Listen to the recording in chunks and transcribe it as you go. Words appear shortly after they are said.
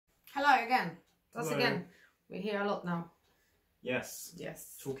right again. That's Hello. again. We're here a lot now. Yes.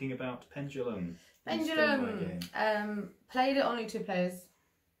 Yes. Talking about Pendulum. Pendulum. Played it only 2 players.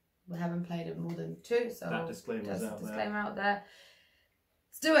 We haven't played it more than 2, so That disclaimer is out disclaimer there. out there.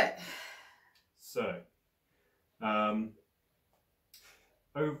 Let's do it. So,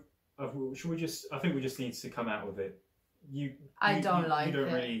 should we just? I think we just need to come out with it. I don't like you don't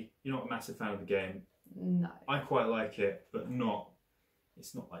it. really. You're not a massive fan of the game. No. I quite like it, but not.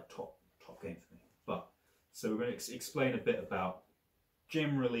 It's not like top game for me. But so we're going to explain a bit about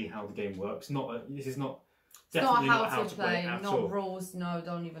generally how the game works. This is not. Definitely not how to play at not all. rules. No,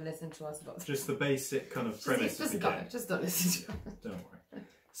 don't even listen to us. Just the basic kind of premise of the game. Just don't listen to us. Don't worry.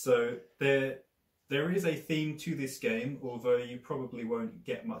 So there is a theme to this game, although you probably won't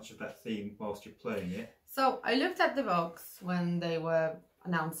get much of that theme whilst you're playing it. So I looked at the box when they were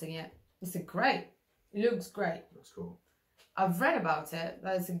announcing it. It's great. It looks great. Looks cool. I've read about it.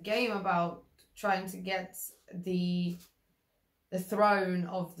 There's a game about trying to get the throne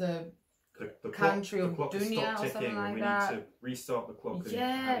of the country of Dunya or something like that. We need to restart the clock and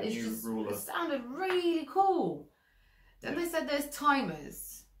yeah, have a new ruler. It sounded really cool. Then they said there's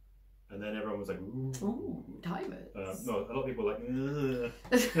timers. And then everyone was like, ooh. Ooh, timers. No, a lot of people were like, ugh.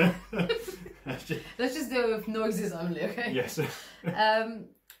 Let's just do it with noises only, okay? Yes.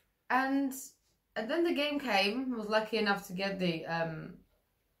 And then the game came. I was lucky enough to get the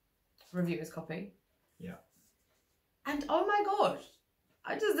reviewer's copy. Yeah. And oh my god,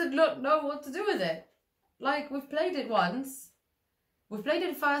 I just did not know what to do with it. Like, we've played it once. We've played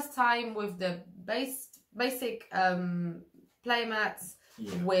it first time with the basic playmats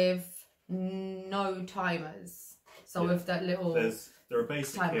with no timers. So with that little there are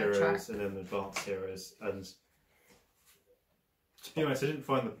basic heroes and then advanced heroes, and to be honest, I didn't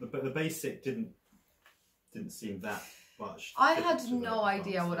find the basic didn't seem that much. I had no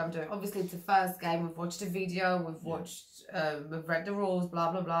idea what I'm doing. Obviously, it's the first game. We've watched a video. We've watched. We've read the rules.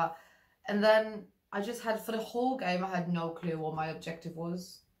 Blah blah blah. And then I just had, for the whole game, I had no clue what my objective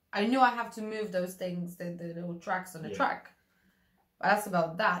was. I knew I have to move those things, the little tracks on the track. But that's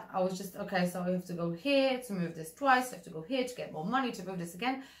about that. I was just, okay, so I have to go here to move this twice. I have to go here to get more money to move this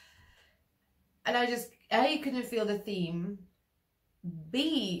again. And I just, A, couldn't feel the theme.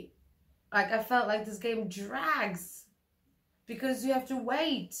 B, like, I felt like this game drags. Because you have to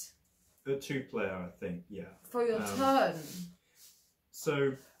wait. The 2-player, I think, yeah. For your turn.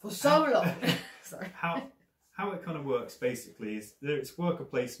 So... For so long. Sorry. How it kind of works basically is it's a worker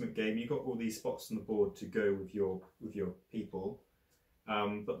placement game. You've got all these spots on the board to go with your people.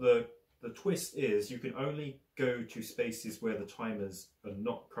 But the twist is you can only go to spaces where the timers are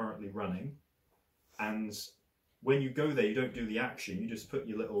not currently running. And when you go there, you don't do the action. You just put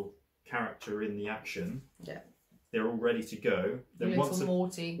your little character in the action. Yeah. They're all ready to go. Then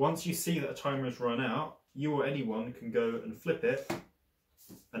once you see that a timer has run out, you or anyone can go and flip it.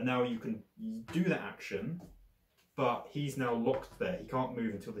 And now you can do that action, but he's now locked there. He can't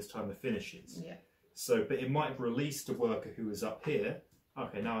move until this timer finishes. Yeah. So, but it might have released a worker who was up here.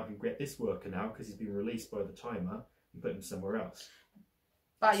 Okay, now I can get this worker now because he's been released by the timer and put him somewhere else.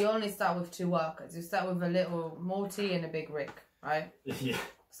 But you only start with 2 workers. You start with a little Morty and a big Rick, right? Yeah.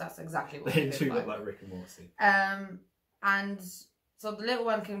 So that's exactly what they do look like Rick and Morty. And so the little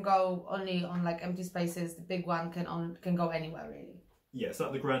one can go only on like empty spaces. The big one can go anywhere really. Yeah, it's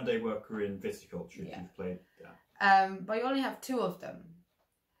like the Grande worker in Viticulture if you've played that. But you only have 2 of them.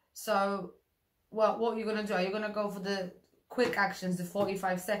 So, well, what you're going to do, are you going to go for the quick actions, the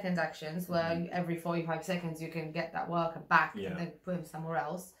 45-second actions, where every 45 seconds you can get that worker back and then put him somewhere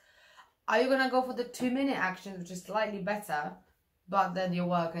else? Are you going to go for the 2-minute actions, which is slightly better, but then your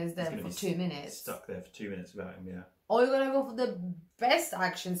worker is there for 2 minutes? Stuck there for 2 minutes without him, yeah. Or you're going to go for the best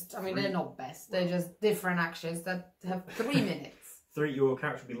actions. I mean, they're not best. They're just different actions that have 3 minutes. Your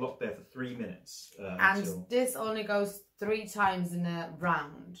character will be locked there for 3 minutes. And this only goes 3 times in a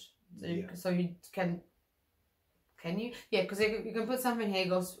round. So you can you? Yeah, because you can put something here, it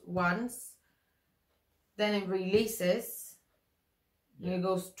goes once, then it releases, and it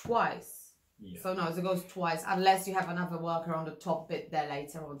goes twice. Yeah. So no, it goes twice, unless you have another worker on the top bit there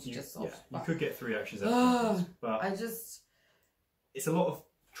later on to just off. Yeah, you could get 3 actions out of but it's a lot of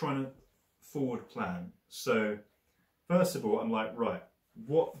trying to forward plan. So first of all, I'm like, right,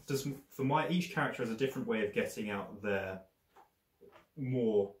 what does each character has a different way of getting out their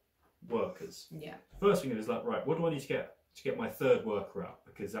more workers. Yeah. First thing is like, right, what do I need to get my 3rd worker out?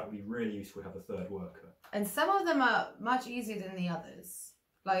 Because that would be really useful to have a 3rd worker. And some of them are much easier than the others.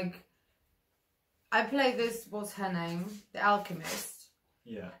 Like, I played this, what's her name? The Alchemist.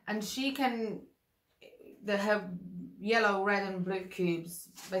 Yeah. And she can, her yellow, red, and blue cubes.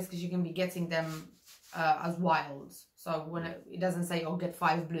 Basically, you can be getting them as wilds. So when it doesn't say, "Oh, get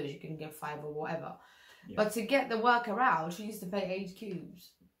 5 blues," you can get 5 or whatever. Yeah. But to get the worker out, she used to pay 8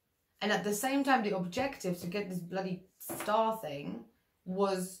 cubes. And at the same time, the objective to get this bloody star thing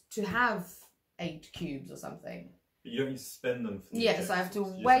was to have 8 cubes or something. But you don't need to spend them. For the yeah, so I have to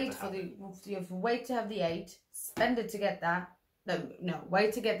wait for the. You have to wait to have the 8, spend it to get that. No,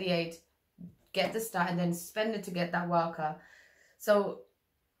 wait to get the 8, get the star, and then spend it to get that worker. So,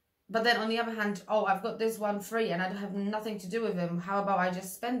 but then on the other hand, oh, I've got this one free and I have nothing to do with him. How about I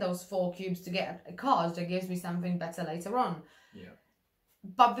just spend those 4 cubes to get a card that gives me something better later on? Yeah.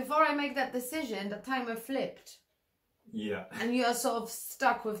 But before I make that decision, the timer flipped. Yeah. And you're sort of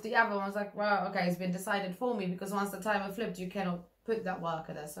stuck with the other one. It's like, well, okay, it's been decided for me, because once the timer flipped, you cannot put that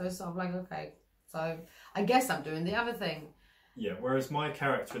worker there. So it's sort of like, okay, so I guess I'm doing the other thing. Yeah, whereas my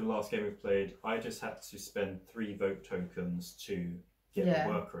character in the last game we played, I just had to spend 3 vote tokens to get the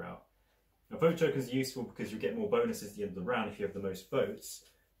worker out. Now, vote tokens are useful because you get more bonuses at the end of the round if you have the most votes,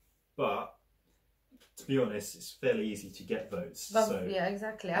 but to be honest, it's fairly easy to get votes. But, so yeah,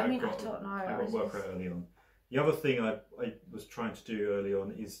 exactly. I don't know. I got worker out early on. The other thing I was trying to do early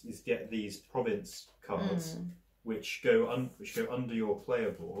on is get these province cards, which go under your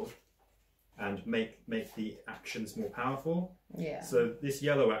player board and make the actions more powerful. Yeah. So this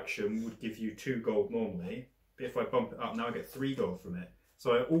yellow action would give you 2 gold normally, but if I bump it up, now I get 3 gold from it.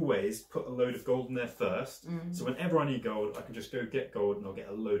 So I always put a load of gold in there first. So whenever I need gold, I can just go get gold and I'll get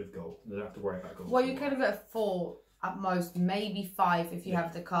a load of gold. And I don't have to worry about gold. Well, you can get 4 at most, maybe 5 if you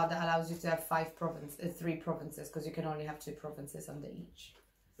have the card that allows you to have 3 provinces, because you can only have 2 provinces under each.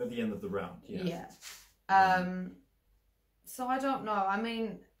 At the end of the round, yeah. Yeah. So I don't know. I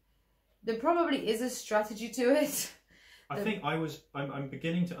mean, there probably is a strategy to it. I think I'm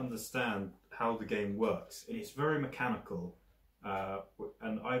beginning to understand how the game works, and it's very mechanical.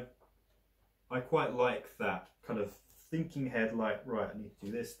 And I quite like that kind of thinking ahead, like, right, I need to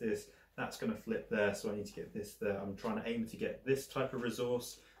do this, that's going to flip there, so I need to get this there. I'm trying to aim to get this type of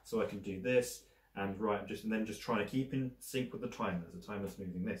resource, so I can do this, and right, and then just trying to keep in sync with the timers. The timer's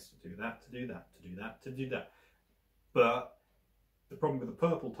moving this, to do that, to do that, to do that, to do that. But the problem with the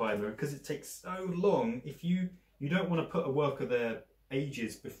purple timer, because it takes so long, if you don't want to put a worker there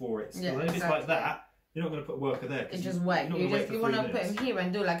ages before it's if it's like that. You're not going to put a worker there. You just wait. You want to put him here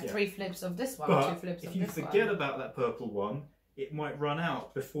and do like 3 flips of this one, but 2 flips of this one. if you forget about that purple one, it might run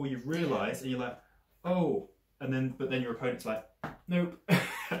out before you realise, and you're like, oh, but then your opponent's like, nope,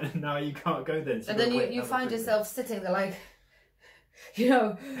 and now you can't go then. So and then you find yourself sitting there like,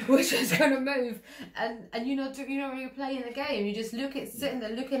 which is going to move, and you're not really playing the game. You just sitting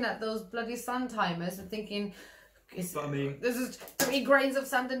there looking at those bloody sun timers and thinking, this is 3 grains of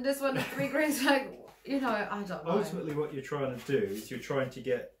sand and this one is 3 grains, like. I don't know. Ultimately, what you're trying to do is you're trying to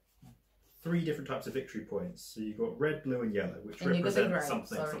get 3 different types of victory points. So you've got red, blue, and yellow, which represent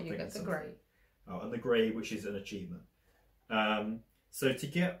something. Sorry, you get the grey. Oh, and the grey, which is an achievement. So to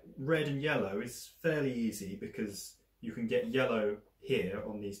get red and yellow is fairly easy because you can get yellow here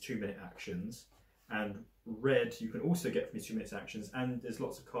on these 2-minute actions, and red you can also get from these 2-minute actions. And there's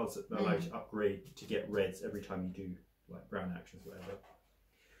lots of cards that allow you to upgrade to get reds every time you do like brown actions, whatever.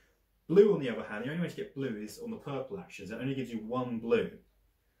 Blue, on the other hand, the only way to get blue is on the purple actions. It only gives you 1 blue.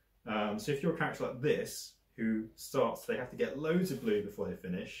 So if you're a character like this, who starts, they have to get loads of blue before they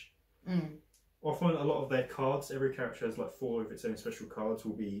finish. Often a lot of their cards, every character has like 4 of its own special cards,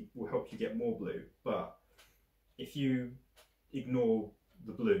 will help you get more blue. But if you ignore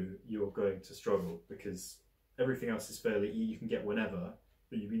the blue, you're going to struggle because everything else is fairly, you can get whenever,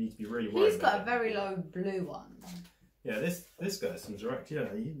 but you need to be really worried. He's got a very low blue one. Yeah, this guy seems right. You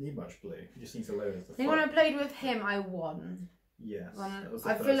don't need much blue. You just need to lower the. When I played with him, I won. Yes.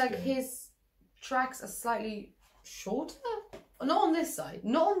 I feel like his tracks are slightly shorter. Not on this side.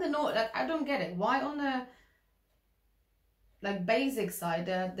 Not on the north. Like, I don't get it. Why on the basic side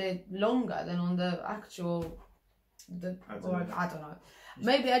they're longer than on the actual. I don't know.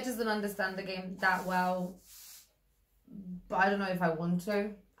 Maybe I just don't understand the game that well. But I don't know if I want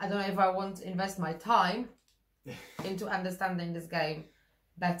to. I don't know if I want to invest my time into understanding this game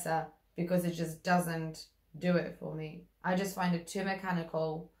better, because it just doesn't do it for me. I just find it too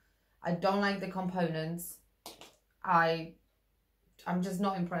mechanical. I don't like the components. I'm just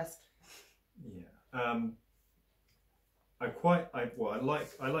not impressed. Yeah. I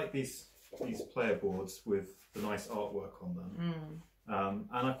like these player boards with the nice artwork on them.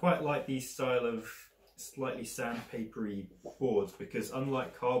 And I quite like these style of slightly sandpapery boards, because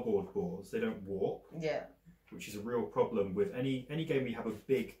unlike cardboard boards, they don't warp. Yeah. Which is a real problem with any game where you have a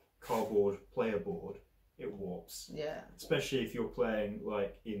big cardboard player board. it warps. Yeah. Especially if you're playing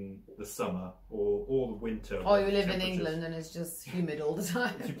like in the summer or the winter. Or you live in England and it's just humid all the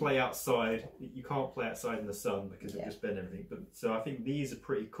time. If you play outside, you can't play outside in the sun because it'll just bend everything. But so I think these are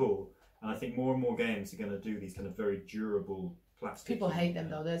pretty cool, and I think more and more games are going to do these kind of very durable plastic. People hate them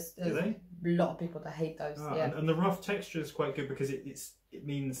though. There's a lot of people that hate those. Yeah. And the rough texture is quite good because it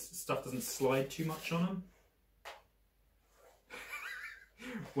means stuff doesn't slide too much on them.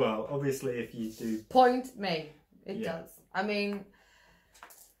 Well, obviously, if you do point me, it does. I mean,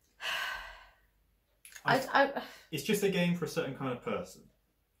 it's just a game for a certain kind of person.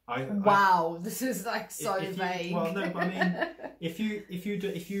 Wow, this is like so vague. Well, no, but I mean, if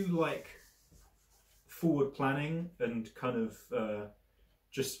you like forward planning and kind of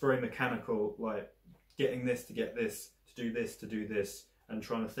just very mechanical, like getting this to get this to do this to do this, and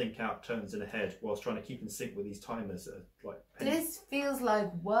trying to think out turns in a head whilst trying to keep in sync with these timers that are like this feels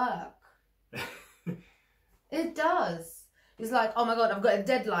like work. It does. It's like, oh my god, I've got a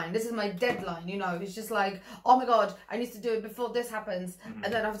deadline. This is my deadline, you know. It's just like, oh my god, I need to do it before this happens.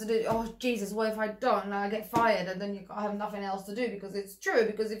 And then I have to do it. Oh Jesus, what if I don't? And I get fired, and then I have nothing else to do, because it's true.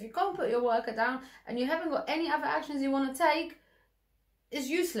 Because if you can't put your worker down and you haven't got any other actions you want to take, it's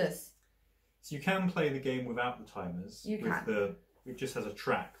useless. So you can play the game without the timers. You can. It just has a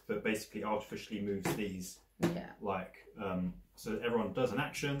track that basically artificially moves these. Yeah. Like, so everyone does an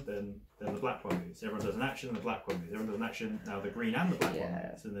action, then the black one moves. Everyone does an action, and the black one moves. Everyone does an action, now the green and the black one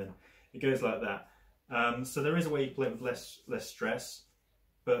moves. And then it goes like that. So there is a way you play it with less stress.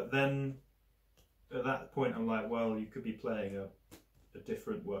 But then at that point, I'm like, well, you could be playing a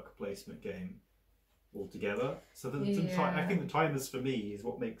different worker placement game altogether. So I think the timers for me is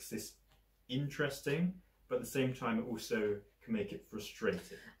what makes this interesting, but at the same time, it also can make it frustrating.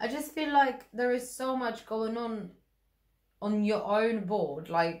 I just feel like there is so much going on your own board,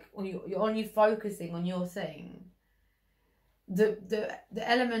 like you're only focusing on your thing. The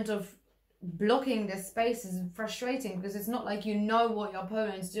element of blocking the space is frustrating, because it's not like you know what your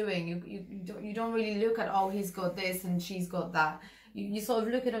opponent's doing. You don't really look at, oh, he's got this and she's got that. You sort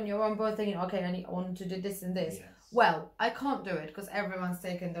of look at it on your own board thinking, okay, I want to do this and this. Yes. Well, I can't do it because everyone's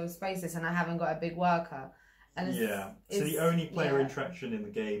taken those spaces and I haven't got a big worker. And so the only player interaction in the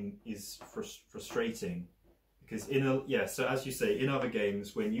game is frustrating, because so as you say, in other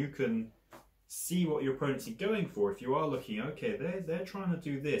games, when you can see what your opponents are going for, if you are looking, okay, they're trying to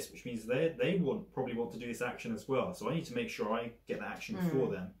do this, which means they probably want to do this action as well, so I need to make sure I get that action before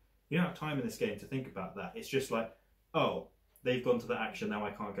them. You don't have time in this game to think about that. It's just like, oh, they've gone to that action, now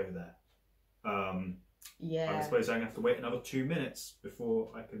I can't go there. I suppose I'm going to have to wait another 2 minutes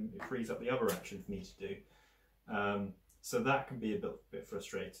before it frees up the other action for me to do. So that can be a bit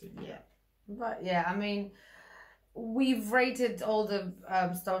frustrating. But I mean, we've rated all the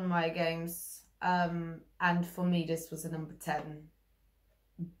Stonemaier games, and for me this was a number 10.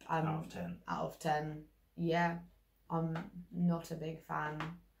 Out of 10. Out of 10. Yeah, I'm not a big fan.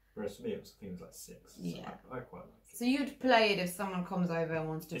 Whereas for me, I think it was like 6. So I quite like it. So you'd play it if someone comes over and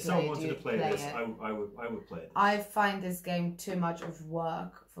wants to play it? If someone wanted to play this, I would play it. I find this game too much of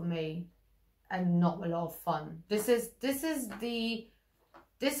work for me, and not a lot of fun. This is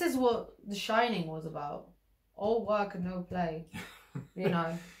what The Shining was about. All work and no play. You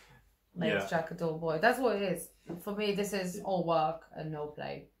know, makes Jack a dull boy. That's what it is. For me, this is all work and no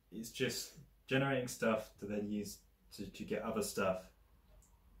play. It's just generating stuff to then use to get other stuff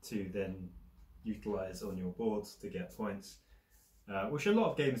to then utilize on your boards to get points. Which a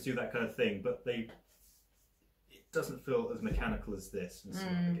lot of games do that kind of thing, but it doesn't feel as mechanical as this in some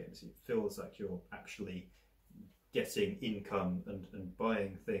other games. It feels like you're actually getting income and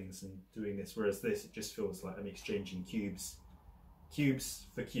buying things and doing this, whereas this, it just feels like I'm exchanging cubes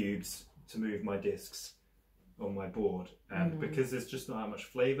for cubes to move my discs on my board. And because there's just not that much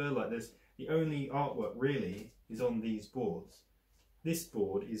flavour, like the only artwork really is on these boards. This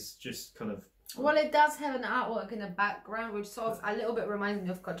board is just kind of... Well, it does have an artwork in the background, which sort of a little bit reminds me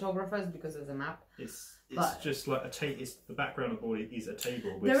of cartographers because there's a map. It's just like the background of the board is a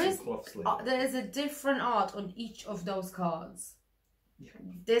table with some cloths laid. There is a different art on each of those cards. Yeah.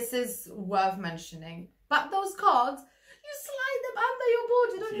 This is worth mentioning. But those cards, you slide them under your board.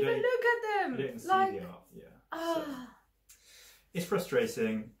 You don't even look at them. You don't even see the art. So, it's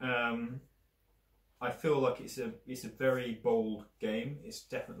frustrating. I feel like it's a very bold game. It's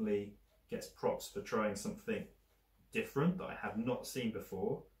definitely gets props for trying something different that I have not seen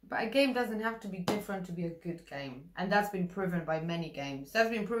before. But a game doesn't have to be different to be a good game, and that's been proven by many games. That's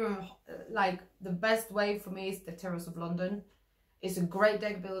been proven. Like the best way for me is the Terrace of London. It's a great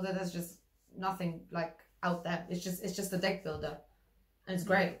deck builder. There's just nothing like out there. It's just a deck builder, and it's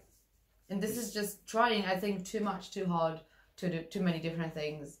great. And this is just trying, I think, too much, too hard to do too many different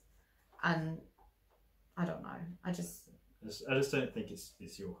things. And I don't know. I just don't think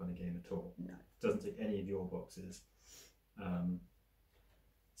it's your kind of game at all. No. It doesn't tick any of your boxes.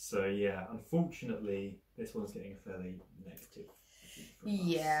 So yeah, unfortunately, this one's getting a fairly negative.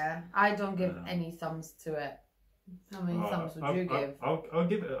 Yeah, I don't give any thumbs to it. How many thumbs would you give? I'll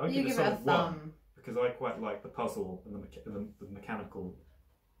give it. You give it a thumb. One, because I quite like the puzzle and the mechanical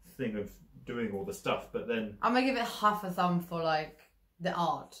thing of doing all the stuff. But then I'm gonna give it half a thumb for like the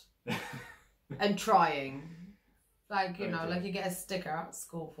art and trying. Like you know, like you get a sticker at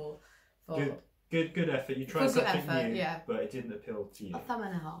school for good effort. You tried something new, but it didn't appeal to you. A thumb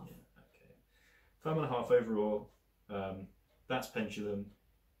and a half. Yeah, okay, thumb and a half overall. That's Pendulum.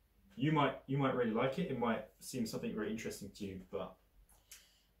 You might really like it. It might seem something very interesting to you, but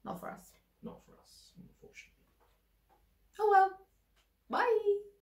not for us. Not for us, unfortunately. Oh well. Bye.